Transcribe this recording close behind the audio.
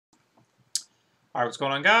Alright, what's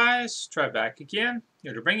going on, guys? Try back again.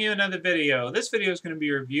 Here to bring you another video. This video is going to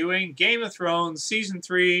be reviewing Game of Thrones Season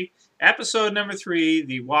 3, Episode number 3,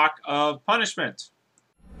 The Walk of Punishment.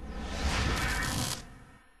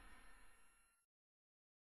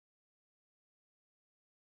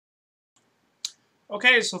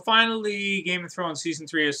 Okay, so finally, Game of Thrones Season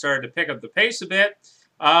 3 has started to pick up the pace a bit.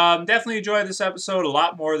 Definitely enjoyed this episode a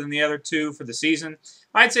lot more than the other two for the season.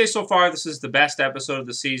 I'd say so far this is the best episode of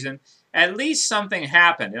the season. At least something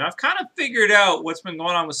happened. And I've kind of figured out what's been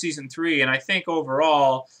going on with Season 3, and I think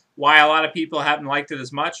overall why a lot of people haven't liked it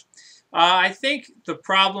as much. I think the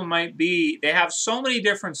problem might be they have so many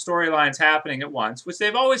different storylines happening at once, which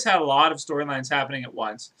they've always had a lot of storylines happening at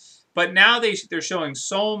once. But now they're showing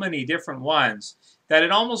so many different ones that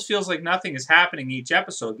it almost feels like nothing is happening each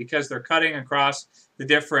episode because they're cutting across the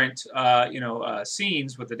different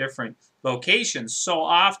scenes with the different locations so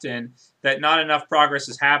often that not enough progress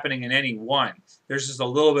is happening in any one. There's just a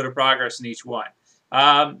little bit of progress in each one.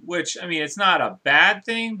 Which, I mean, it's not a bad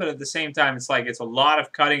thing, but at the same time, it's like it's a lot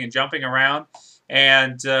of cutting and jumping around.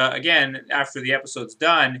 And again, after the episode's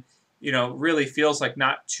done, really feels like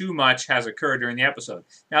not too much has occurred during the episode.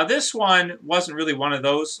 Now, this one wasn't really one of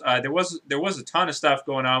those. There was a ton of stuff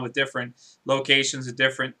going on with different locations and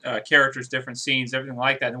different characters, different scenes, everything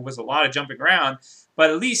like that. And there was a lot of jumping around, but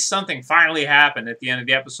at least something finally happened at the end of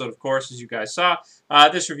the episode, of course, as you guys saw.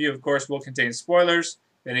 This review, of course, will contain spoilers.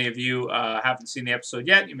 If any of you haven't seen the episode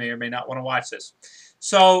yet, you may or may not want to watch this.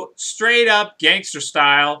 So, straight up gangster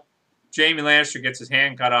style, Jaime Lannister gets his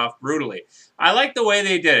hand cut off brutally. I like the way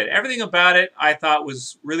they did it. Everything about it I thought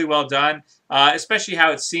was really well done, especially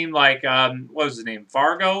how it seemed like, what was his name,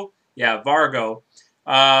 Vargo? Yeah, Vargo,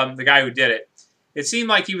 the guy who did it. It seemed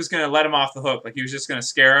like he was going to let him off the hook, like he was just going to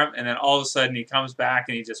scare him, and then all of a sudden he comes back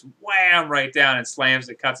and he just wham right down and slams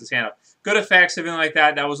and cuts his hand off. Good effects, everything like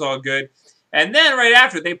that. That was all good. And then right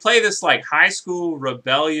after, they play this like high school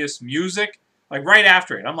rebellious music, like right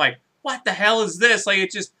after it. I'm like, what the hell is this? Like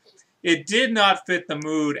it did not fit the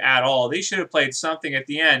mood at all. They should have played something at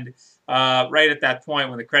the end, right at that point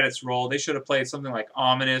when the credits rolled. They should have played something like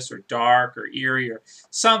ominous or dark or eerie or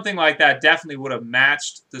something like that. Definitely would have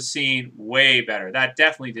matched the scene way better. That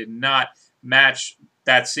definitely did not match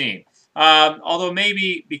that scene. Although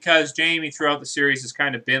maybe because Jaime throughout the series has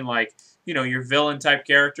kind of been like, your villain type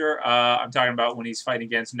character. I'm talking about when he's fighting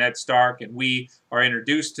against Ned Stark, and we are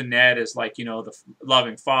introduced to Ned as like, the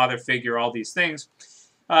loving father figure, all these things.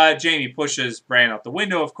 Jaime pushes Bran out the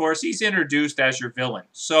window, of course. He's introduced as your villain.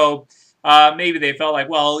 So maybe they felt like,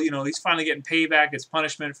 well, he's finally getting payback, his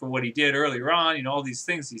punishment for what he did earlier on, all these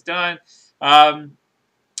things he's done.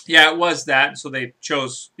 Yeah, it was that. So they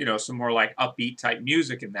chose, some more like upbeat type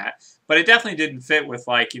music in that. But it definitely didn't fit with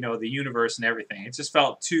like, the universe and everything. It just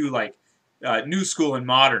felt too like new school and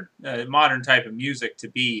modern type of music to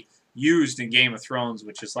be used in Game of Thrones,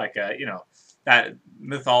 which is like a, that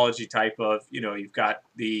mythology type of, you've got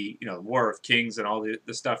the, War of Kings and all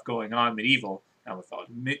the stuff going on, medieval, not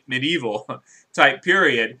mythology, medieval type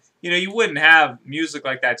period. You wouldn't have music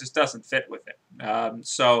like that. It just doesn't fit with it.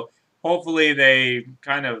 So hopefully they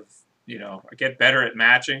kind of, get better at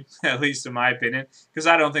matching, at least in my opinion, because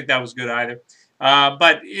I don't think that was good either.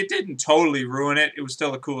 But it didn't totally ruin it. It was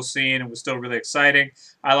still a cool scene. It was still really exciting.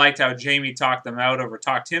 I liked how Jaime talked him out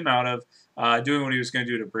of doing what he was going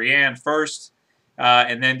to do to Brienne first,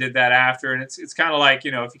 and then did that after. And it's kind of like,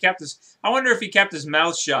 if he kept his, I wonder if he kept his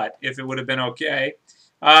mouth shut, if it would have been okay.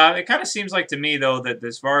 It kind of seems like to me, though, that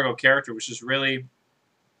this Vargo character was just really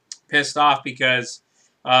pissed off because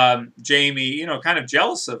Jaime, kind of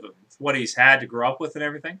jealous of him, what he's had to grow up with and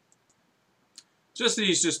everything. Just that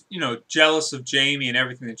he's just, jealous of Jaime and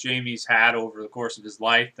everything that Jaime's had over the course of his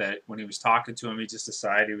life, that when he was talking to him, he just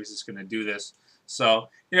decided he was just going to do this. So,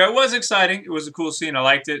 it was exciting. It was a cool scene. I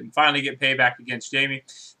liked it. And finally get payback against Jaime.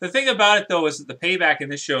 The thing about it, though, is that the payback in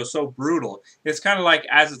this show is so brutal. It's kind of like,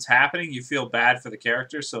 as it's happening, you feel bad for the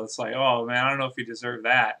character. So it's like, oh, man, I don't know if he deserved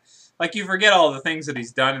that. Like, you forget all the things that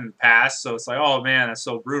he's done in the past. So it's like, oh, man, that's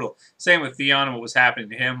so brutal. Same with Theon and what was happening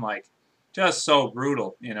to him. Like, just so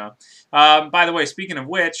brutal, By the way, speaking of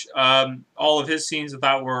which, all of his scenes I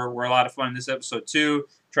thought were a lot of fun in this episode, too.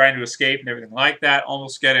 Trying to escape and everything like that.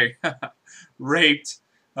 Almost getting raped.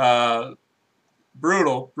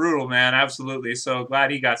 Brutal, man, absolutely. So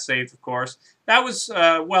glad he got saved, of course. That was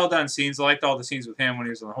well done scenes. I liked all the scenes with him when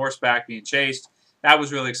he was on the horseback being chased. That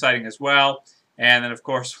was really exciting as well. And then, of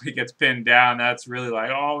course, when he gets pinned down, that's really like,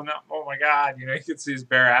 oh, no, oh my God. You can see his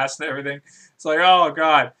bare ass and everything. It's like, oh,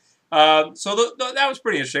 God. So that was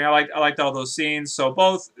pretty interesting. I liked all those scenes. So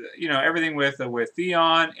both, everything with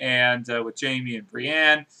Theon and with Jaime and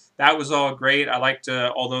Brienne. that was all great. I liked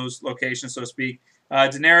all those locations, so to speak.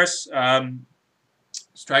 Daenerys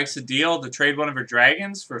strikes a deal to trade one of her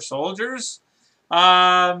dragons for soldiers.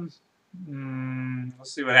 Let's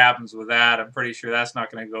see what happens with that. I'm pretty sure that's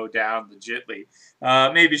not going to go down legitly.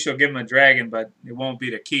 Maybe she'll give him a dragon, but it won't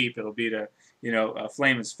be to keep. It'll be to,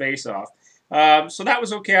 flame his face off. So that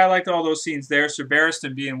was okay. I liked all those scenes there. Sir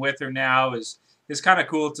Barristan being with her now is kind of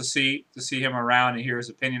cool to see him around and hear his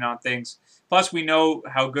opinion on things. Plus, we know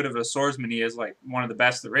how good of a swordsman he is, like one of the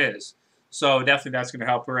best there is. So definitely that's going to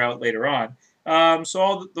help her out later on. So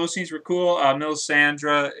all those scenes were cool.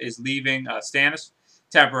 Melisandre is leaving Stannis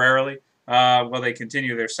temporarily while they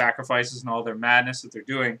continue their sacrifices and all their madness that they're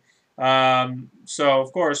doing. So,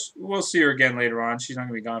 of course, we'll see her again later on. She's not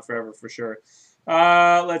going to be gone forever for sure.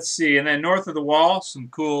 Let's see. And then north of the wall, some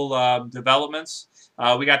cool developments.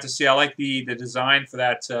 We got to see, I like the design for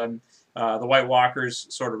that, the White Walkers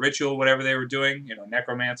sort of ritual, whatever they were doing,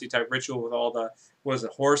 necromancy type ritual with all the,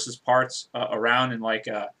 horses parts around in like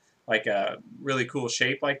a really cool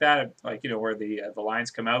shape like that, like, where the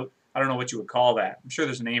lines come out. I don't know what you would call that. I'm sure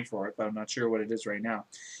there's a name for it, but I'm not sure what it is right now.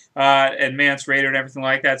 And Mance Raider and everything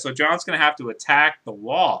like that. So Jon's going to have to attack the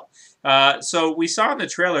wall. So we saw in the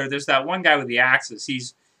trailer, there's that one guy with the axes.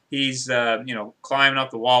 He's climbing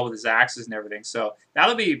up the wall with his axes and everything. So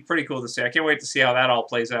that'll be pretty cool to see. I can't wait to see how that all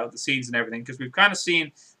plays out, the scenes and everything, because we've kind of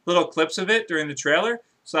seen little clips of it during the trailer.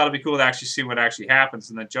 So that'll be cool to actually see what actually happens,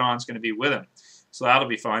 and that Jon's going to be with him. So that'll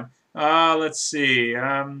be fun. Let's see.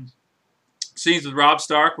 Scenes with Robb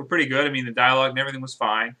Stark were pretty good. I mean, the dialogue and everything was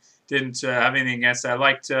fine. Didn't have anything against it. I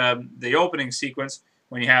liked the opening sequence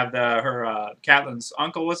when you have her Catelyn's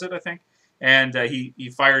uncle, was it, I think? And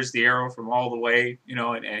he fires the arrow from all the way,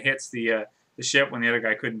 and hits the ship when the other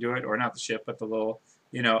guy couldn't do it. Or not the ship, but the little,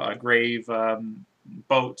 grave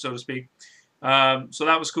boat, so to speak. So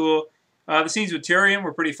that was cool. The scenes with Tyrion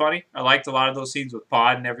were pretty funny. I liked a lot of those scenes with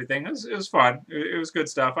Pod and everything. It was fun. It was good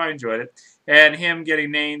stuff. I enjoyed it. And him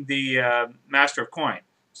getting named the Master of Coin.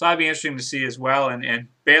 So that'd be interesting to see as well. And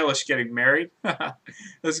Baelish getting married.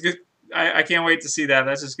 That's good. I can't wait to see that.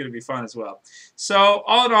 That's just going to be fun as well. So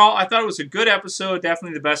all in all, I thought it was a good episode.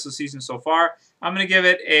 Definitely the best of the season so far. I'm going to give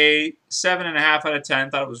it a 7.5 out of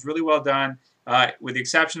 10. Thought it was really well done, with the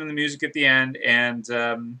exception of the music at the end. And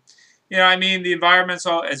the environment's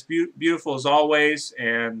all as beautiful as always,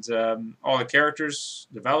 and all the characters'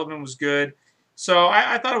 development was good. So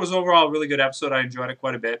I thought it was overall a really good episode. I enjoyed it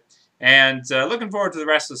quite a bit. And looking forward to the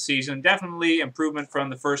rest of the season. Definitely improvement from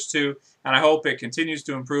the first two, and I hope it continues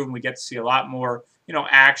to improve and we get to see a lot more,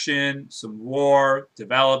 action, some war,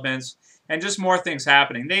 developments, and just more things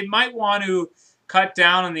happening. They might want to cut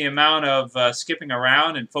down on the amount of skipping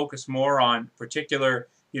around and focus more on particular,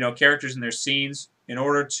 characters and their scenes in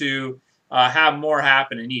order to have more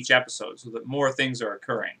happen in each episode so that more things are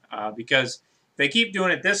occurring. Because if they keep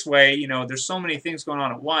doing it this way, there's so many things going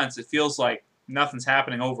on at once, it feels like nothing's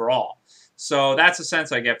happening overall. So that's the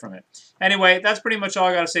sense I get from it. Anyway, that's pretty much all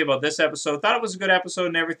I got to say about this episode. Thought it was a good episode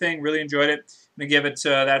and everything. Really enjoyed it. I'm going to give it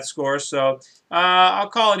that score. So I'll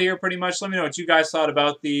call it here pretty much. Let me know what you guys thought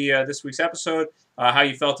about this week's episode, how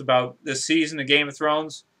you felt about this season of Game of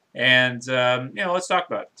Thrones, and let's talk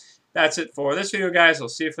about it. That's it for this video, guys. I'll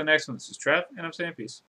see you for the next one. This is Trev, and I'm saying peace.